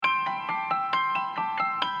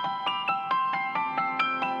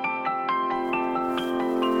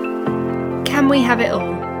We Have It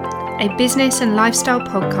All? A business and lifestyle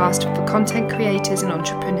podcast for content creators and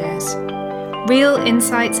entrepreneurs. Real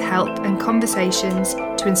insights, help and conversations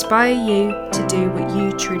to inspire you to do what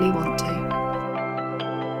you truly want to.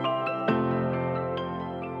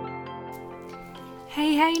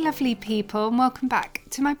 Hey lovely people, and welcome back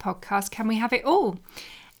to my podcast, Can We Have It All?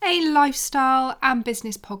 A lifestyle and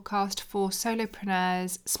business podcast for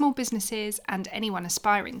solopreneurs, small businesses and anyone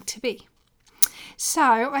aspiring to be. So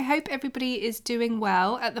I hope everybody is doing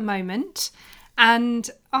well at the moment, and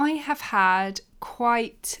I have had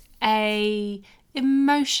quite a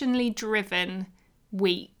emotionally driven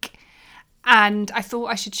week, and I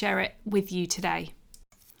thought I should share it with you today.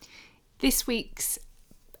 This week's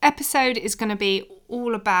episode is going to be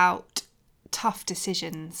all about tough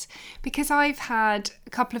decisions, because I've had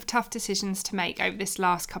a couple of tough decisions to make over this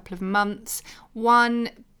last couple of months.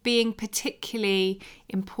 One being particularly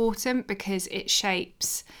important because it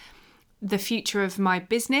shapes the future of my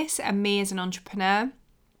business and me as an entrepreneur.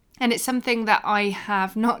 And it's something that I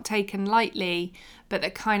have not taken lightly, but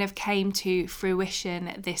that kind of came to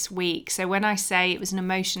fruition this week. So when I say it was an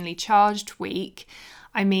emotionally charged week,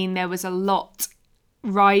 I mean there was a lot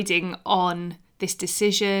riding on this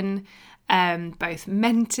decision, both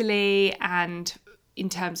mentally and in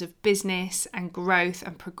terms of business and growth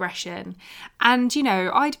and progression. And, you know,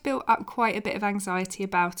 I'd built up quite a bit of anxiety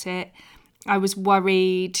about it. I was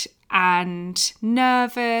worried and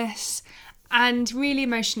nervous and really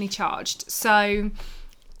emotionally charged. So,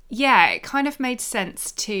 yeah, it kind of made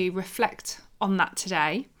sense to reflect on that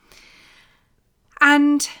today.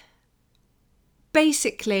 And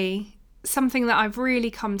basically, something that I've really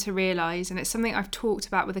come to realise, and it's something I've talked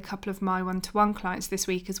about with a couple of my one-to-one clients this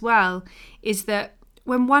week as well, is that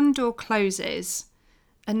when one door closes,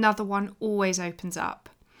 another one always opens up.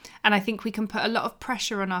 And I think we can put a lot of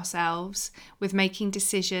pressure on ourselves with making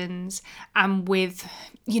decisions and with,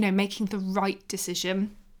 making the right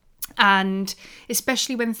decision. And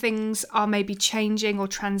especially when things are maybe changing or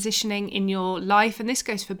transitioning in your life, and this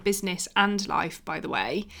goes for business and life, by the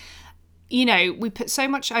way, we put so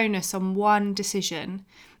much onus on one decision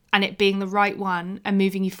and it being the right one and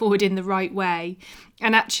moving you forward in the right way.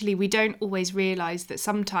 And actually, we don't always realise that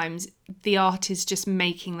sometimes the art is just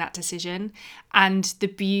making that decision. And the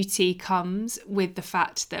beauty comes with the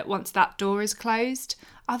fact that once that door is closed,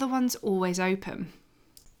 other ones always open.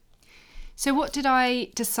 So what did I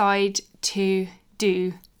decide to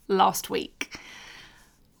do last week?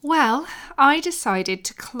 Well, I decided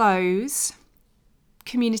to close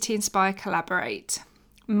Community Inspire Collaborate,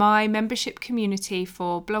 my membership community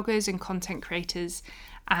for bloggers and content creators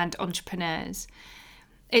and entrepreneurs.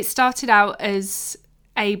 It started out as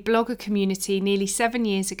a blogger community nearly 7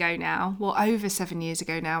 years ago now, well, over 7 years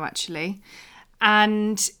ago now, actually.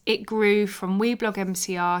 And it grew from Weblog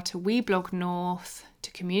MCR to Weblog North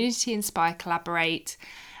to Community Inspire Collaborate.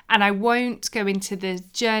 And I won't go into the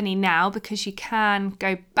journey now because you can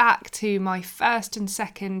go back to my first and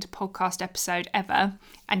second podcast episode ever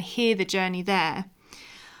and hear the journey there.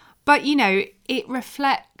 But, it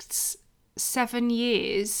reflects 7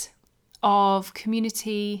 years of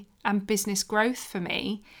community and business growth for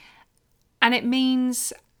me. And it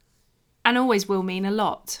means, and always will mean, a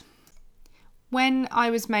lot. When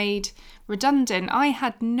I was made redundant, I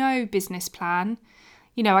had no business plan.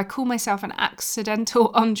 I call myself an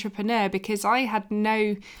accidental entrepreneur because I had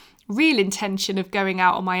no real intention of going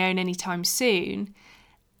out on my own anytime soon.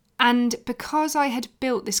 And because I had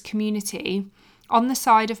built this community on the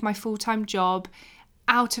side of my full-time job,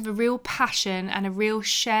 out of a real passion and a real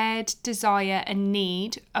shared desire and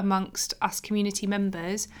need amongst us community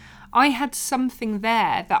members, I had something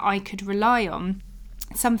there that I could rely on,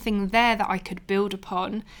 something there that I could build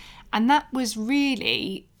upon. And that was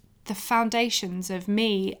really the foundations of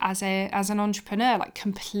me as an entrepreneur,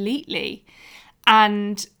 completely.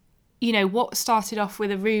 And, what started off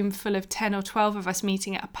with a room full of 10 or 12 of us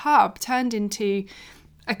meeting at a pub turned into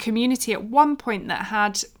a community at one point that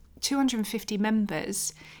had 250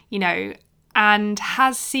 members, and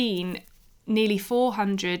has seen nearly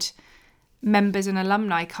 400 members and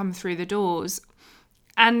alumni come through the doors.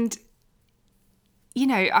 And,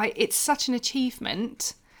 it's such an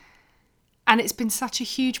achievement. And it's been such a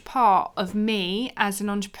huge part of me as an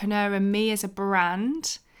entrepreneur and me as a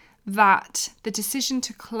brand that the decision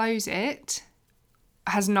to close it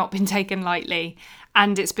has not been taken lightly.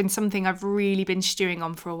 And it's been something I've really been stewing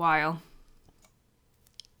on for a while.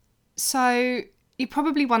 So you're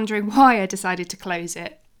probably wondering why I decided to close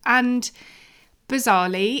it. And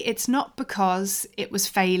bizarrely, it's not because it was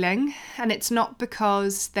failing, and it's not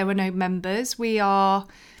because there were no members. We are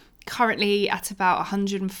currently at about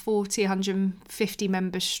 140, 150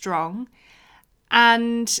 members strong.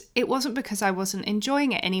 And it wasn't because I wasn't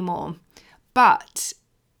enjoying it anymore, but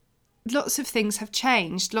lots of things have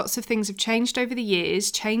changed. Lots of things have changed over the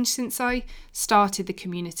years, changed since I started the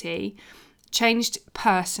community, changed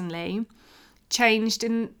personally, changed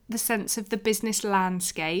in the sense of the business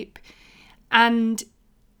landscape. And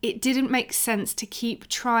it didn't make sense to keep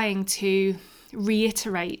trying to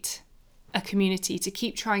reiterate a community, to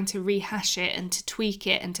keep trying to rehash it and to tweak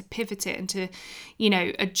it and to pivot it and to,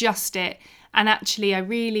 adjust it. And actually, I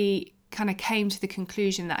really kind of came to the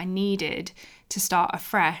conclusion that I needed to start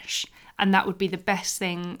afresh. And that would be the best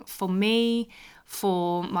thing for me,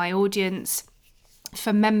 for my audience,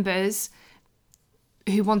 for members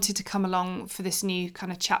who wanted to come along for this new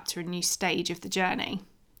kind of chapter and new stage of the journey.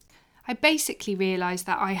 I basically realised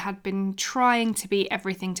that I had been trying to be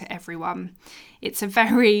everything to everyone. It's a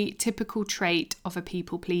very typical trait of a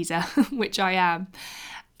people pleaser, which I am.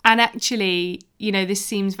 And actually, this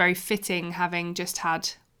seems very fitting, having just had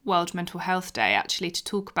World Mental Health Day, actually, to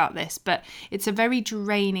talk about this. But it's a very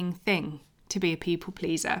draining thing to be a people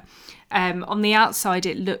pleaser. On the outside,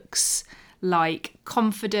 it looks like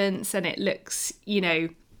confidence, and it looks,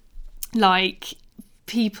 like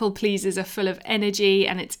people pleasers are full of energy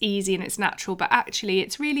and it's easy and it's natural, but actually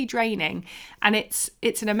it's really draining. And it's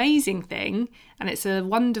an amazing thing and it's a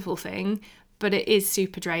wonderful thing, but it is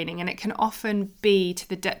super draining, and it can often be to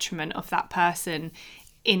the detriment of that person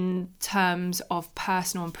in terms of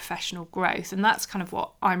personal and professional growth. And that's kind of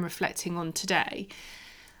what I'm reflecting on today.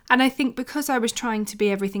 And I think because I was trying to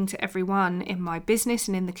be everything to everyone in my business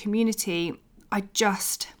and in the community, I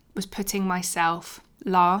just was putting myself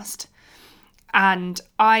last. And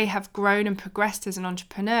I have grown and progressed as an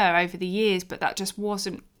entrepreneur over the years, but that just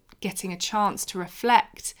wasn't getting a chance to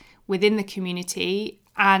reflect within the community.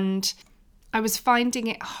 And I was finding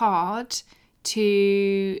it hard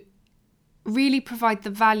to really provide the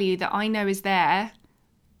value that I know is there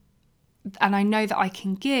and I know that I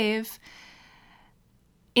can give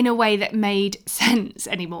in a way that made sense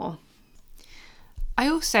anymore. I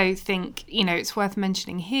also think, it's worth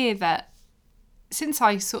mentioning here that since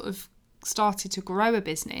I sort of started to grow a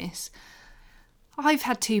business, I've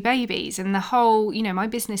had 2 babies, and the whole, my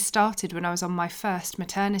business started when I was on my first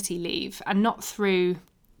maternity leave, and not through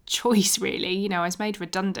choice really. I was made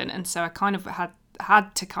redundant, and so I kind of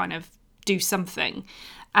had to kind of do something.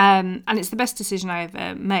 And it's the best decision I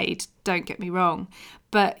ever made, don't get me wrong.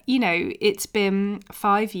 But, it's been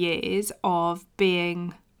 5 years of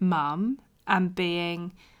being mum and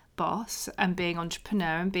being boss and being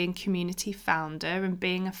entrepreneur and being community founder and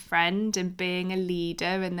being a friend and being a leader,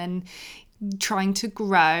 and then trying to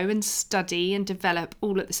grow and study and develop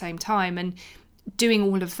all at the same time, and doing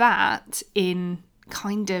all of that in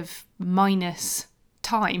kind of minus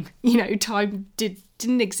time. Time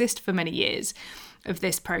didn't exist for many years of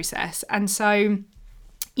this process. And so,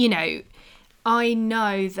 I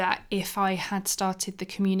know that if I had started the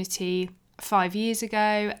community 5 years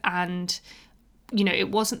ago and,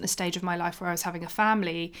 it wasn't the stage of my life where I was having a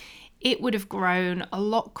family, it would have grown a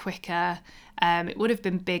lot quicker. It would have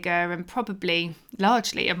been bigger and probably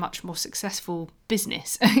largely a much more successful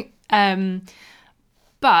business.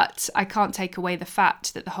 But I can't take away the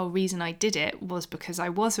fact that the whole reason I did it was because I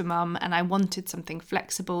was a mum and I wanted something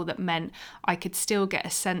flexible that meant I could still get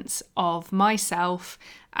a sense of myself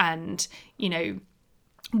and,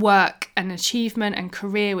 work and achievement and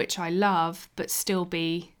career, which I love, but still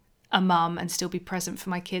be a mum and still be present for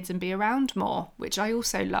my kids and be around more, which I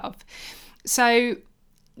also love. So,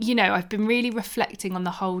 I've been really reflecting on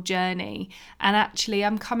the whole journey, and actually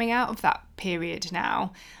I'm coming out of that period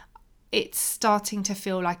now. It's starting to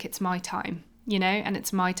feel like it's my time, and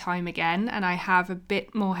it's my time again, and I have a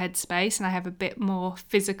bit more headspace and I have a bit more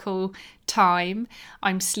physical time.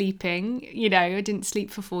 I'm sleeping, I didn't sleep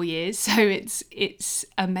for 4 years, so it's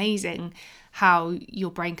amazing how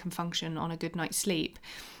your brain can function on a good night's sleep.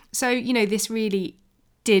 So, this really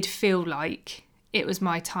did feel like it was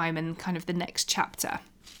my time and kind of the next chapter.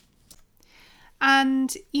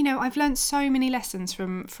 And, I've learned so many lessons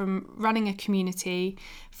from running a community,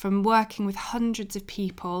 from working with hundreds of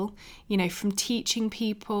people, from teaching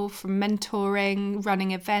people, from mentoring,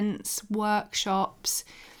 running events, workshops.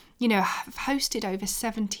 I've hosted over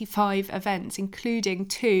 75 events, including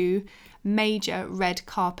 2 major red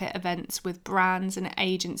carpet events with brands and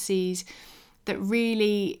agencies that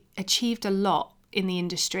really achieved a lot in the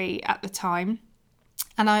industry at the time.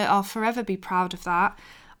 And I'll forever be proud of that.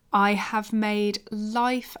 I have made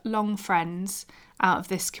lifelong friends out of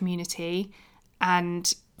this community,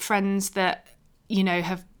 and friends that,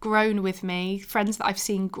 have grown with me, friends that I've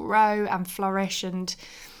seen grow and flourish and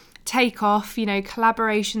take off,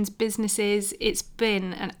 collaborations, businesses. It's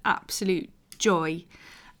been an absolute joy.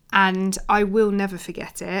 And I will never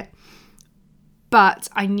forget it. But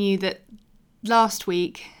I knew that last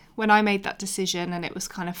week, when I made that decision and it was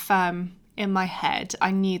kind of firm in my head,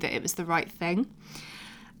 I knew that it was the right thing.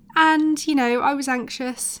 And, I was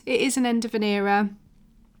anxious. It is an end of an era.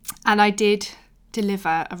 And I did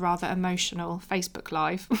deliver a rather emotional Facebook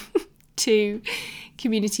Live to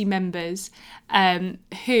community members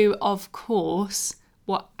who, of course,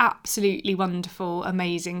 were absolutely wonderful,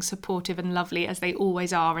 amazing, supportive and lovely, as they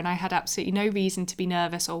always are. And I had absolutely no reason to be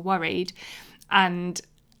nervous or worried. And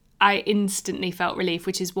I instantly felt relief,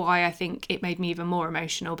 which is why I think it made me even more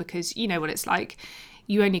emotional, because you know what it's like.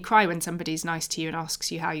 You only cry when somebody's nice to you and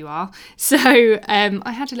asks you how you are. So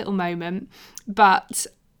I had a little moment, but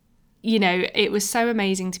it was so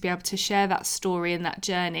amazing to be able to share that story and that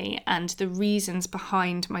journey and the reasons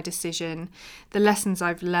behind my decision, the lessons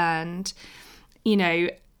I've learned,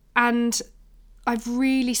 and I've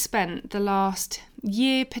really spent the last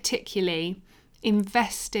year particularly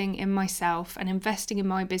investing in myself and investing in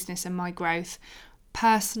my business and my growth,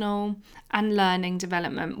 personal and learning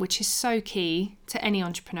development, which is so key to any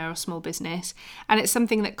entrepreneur or small business. And it's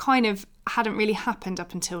something that kind of hadn't really happened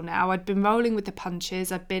up until now. I'd been rolling with the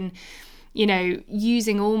punches. I'd been,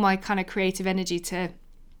 using all my kind of creative energy to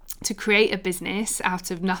create a business out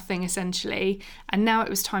of nothing, essentially. And now it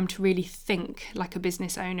was time to really think like a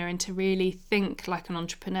business owner and to really think like an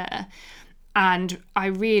entrepreneur. And I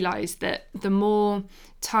realised that the more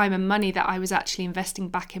time and money that I was actually investing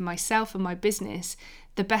back in myself and my business,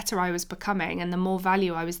 the better I was becoming and the more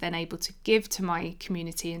value I was then able to give to my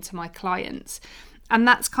community and to my clients. And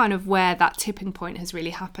that's kind of where that tipping point has really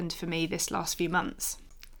happened for me this last few months.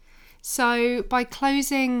 So by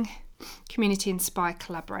closing Community Inspire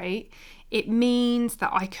Collaborate, it means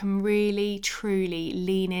that I can really, truly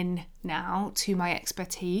lean in now to my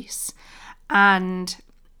expertise and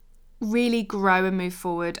really grow and move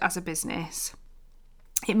forward as a business.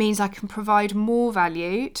 It means I can provide more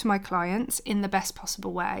value to my clients in the best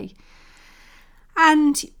possible way.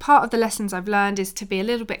 And part of the lessons I've learned is to be a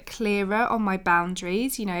little bit clearer on my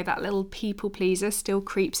boundaries. That little people pleaser still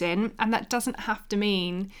creeps in, and that doesn't have to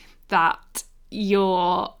mean that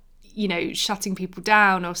you're shutting people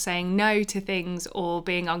down or saying no to things or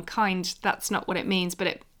being unkind. That's not what it means,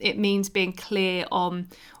 but it means being clear on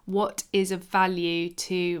what is of value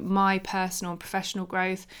to my personal and professional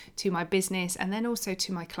growth, to my business, and then also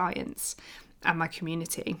to my clients and my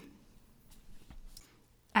community.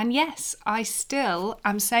 And yes, I still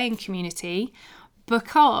am saying community,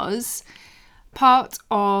 because part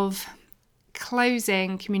of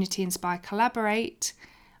closing Community Inspire Collaborate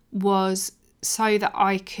was so that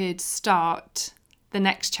I could start the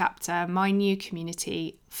next chapter, my new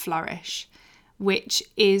community, Flourish, which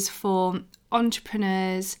is for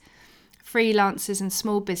entrepreneurs, freelancers and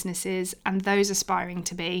small businesses and those aspiring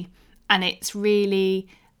to be. And it's really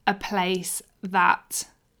a place that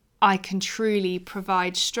I can truly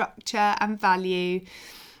provide structure and value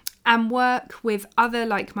and work with other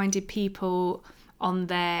like-minded people on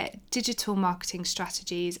their digital marketing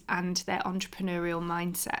strategies and their entrepreneurial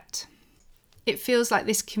mindset. It feels like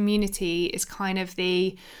this community is kind of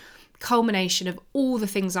the culmination of all the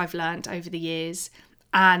things I've learned over the years.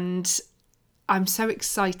 And I'm so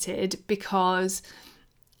excited because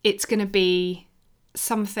it's going to be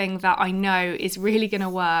something that I know is really going to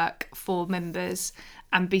work for members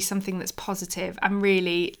and be something that's positive and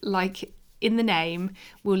really, like in the name,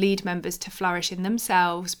 will lead members to flourish in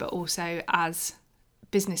themselves, but also as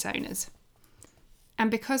business owners.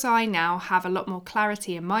 And because I now have a lot more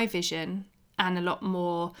clarity in my vision and a lot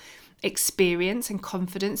more experience and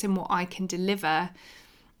confidence in what I can deliver,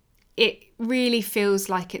 it really feels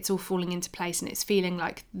like it's all falling into place and it's feeling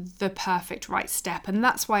like the perfect right step. And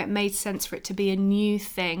that's why it made sense for it to be a new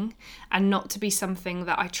thing and not to be something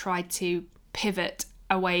that I tried to pivot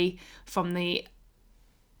away from the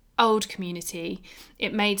old community.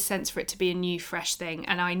 It made sense for it to be a new, fresh thing.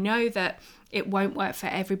 And I know that it won't work for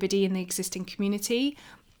everybody in the existing community,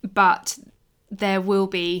 but there will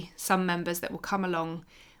be some members that will come along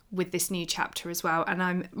with this new chapter as well. And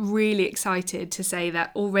I'm really excited to say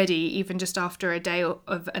that already, even just after a day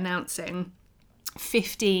of announcing,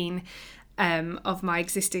 15 of my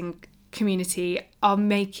existing community are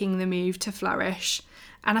making the move to Flourish.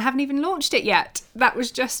 And I haven't even launched it yet. That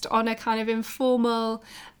was just on a kind of informal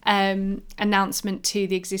announcement to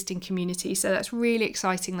the existing community. So that's really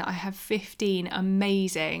exciting that I have 15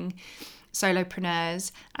 amazing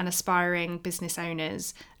solopreneurs and aspiring business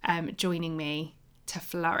owners joining me to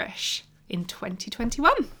flourish in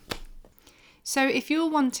 2021. So if you're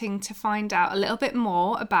wanting to find out a little bit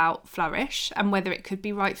more about Flourish and whether it could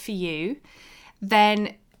be right for you,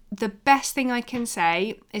 then the best thing I can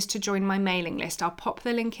say is to join my mailing list. I'll pop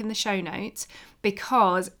the link in the show notes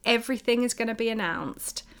because everything is going to be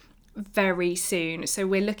announced very soon. So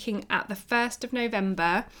we're looking at the 1st of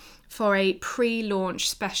November for a pre-launch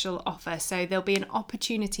special offer. So there'll be an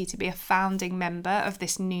opportunity to be a founding member of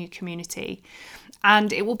this new community.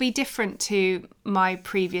 And it will be different to my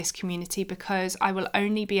previous community because I will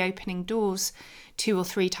only be opening doors 2 or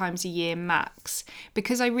 3 times a year max,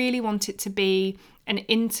 because I really want it to be an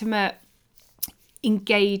intimate,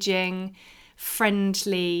 engaging,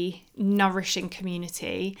 friendly, nourishing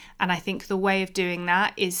community. And I think the way of doing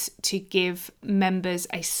that is to give members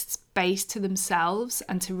a space to themselves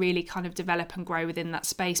and to really kind of develop and grow within that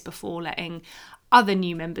space before letting other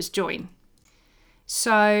new members join.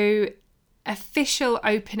 So official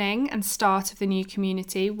opening and start of the new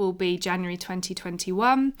community will be January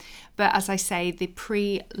 2021. But as I say, the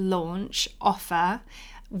pre-launch offer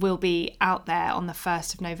will be out there on the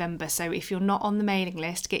 1st of November. So if you're not on the mailing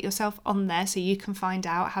list, get yourself on there so you can find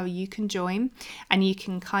out how you can join, and you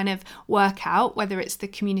can kind of work out whether it's the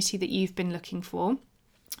community that you've been looking for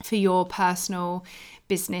your personal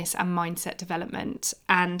business and mindset development.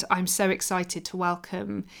 And I'm so excited to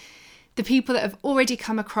welcome the people that have already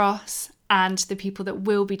come across and the people that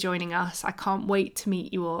will be joining us. I can't wait to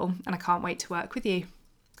meet you all, and I can't wait to work with you.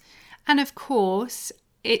 And of course,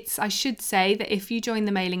 I should say that if you join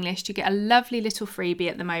the mailing list, you get a lovely little freebie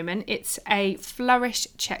at the moment. It's a Flourish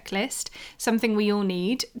checklist, something we all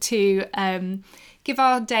need to give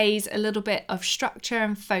our days a little bit of structure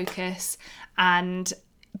and focus, and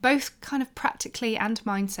both kind of practically and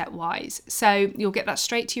mindset wise. So you'll get that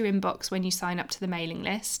straight to your inbox when you sign up to the mailing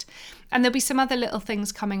list. And there'll be some other little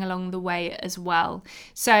things coming along the way as well.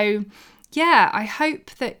 So yeah, I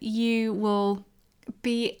hope that you will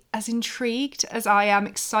be as intrigued as I am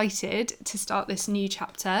excited to start this new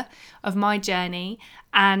chapter of my journey.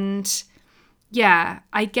 And yeah,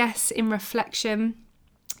 I guess in reflection,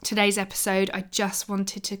 today's episode, I just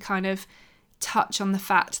wanted to kind of touch on the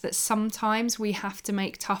fact that sometimes we have to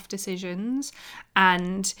make tough decisions,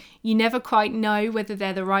 and you never quite know whether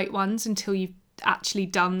they're the right ones until you've actually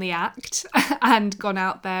done the act and gone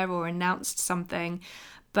out there or announced something.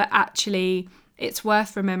 But actually, it's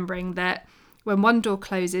worth remembering that when one door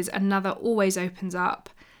closes, another always opens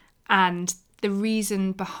up. And the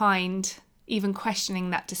reason behind even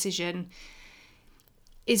questioning that decision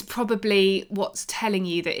is probably what's telling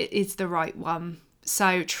you that it is the right one.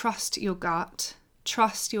 So trust your gut,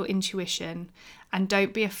 trust your intuition, and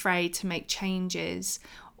don't be afraid to make changes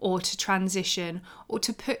or to transition or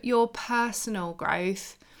to put your personal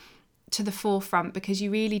growth to the forefront, because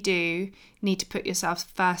you really do need to put yourself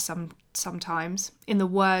first sometimes. In the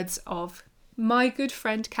words of my good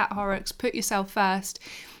friend Kat Horrocks, put yourself first.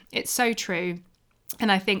 It's so true.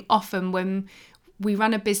 And I think often when we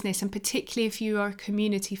run a business, and particularly if you are a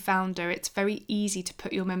community founder, it's very easy to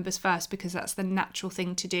put your members first because that's the natural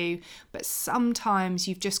thing to do. But sometimes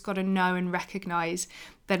you've just got to know and recognise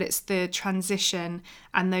that it's the transition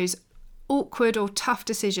and those awkward or tough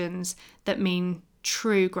decisions that mean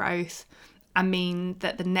true growth and mean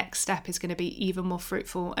that the next step is going to be even more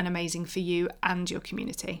fruitful and amazing for you and your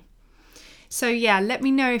community. So yeah, let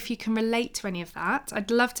me know if you can relate to any of that.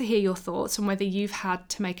 I'd love to hear your thoughts on whether you've had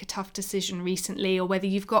to make a tough decision recently, or whether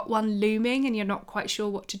you've got one looming and you're not quite sure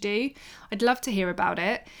what to do. I'd love to hear about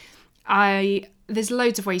it. There's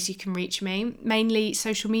loads of ways you can reach me. Mainly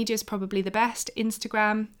social media is probably the best.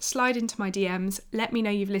 Instagram, slide into my DMs. Let me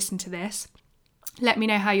know you've listened to this. Let me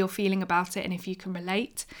know how you're feeling about it and if you can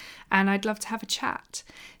relate. And I'd love to have a chat.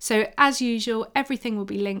 So as usual, everything will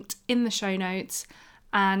be linked in the show notes.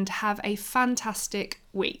 And have a fantastic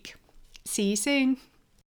week. See you soon.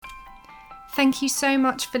 Thank you so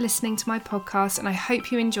much for listening to my podcast, and I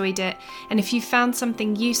hope you enjoyed it. And if you found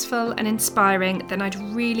something useful and inspiring, then I'd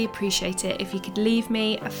really appreciate it if you could leave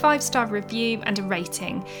me a 5-star review and a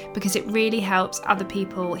rating, because it really helps other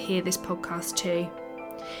people hear this podcast too.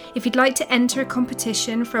 If you'd like to enter a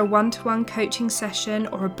competition for a one-to-one coaching session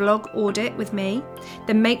or a blog audit with me,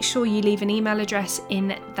 then make sure you leave an email address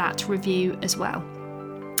in that review as well.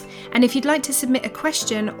 And if you'd like to submit a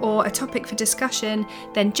question or a topic for discussion,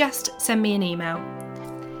 then just send me an email.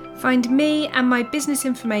 Find me and my business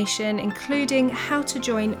information, including how to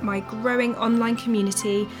join my growing online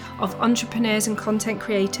community of entrepreneurs and content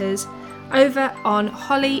creators, over on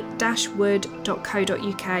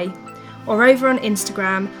holly-wood.co.uk or over on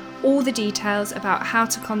Instagram. All the details about how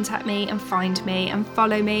to contact me and find me and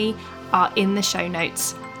follow me are in the show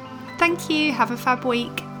notes. Thank you. Have a fab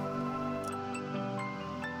week.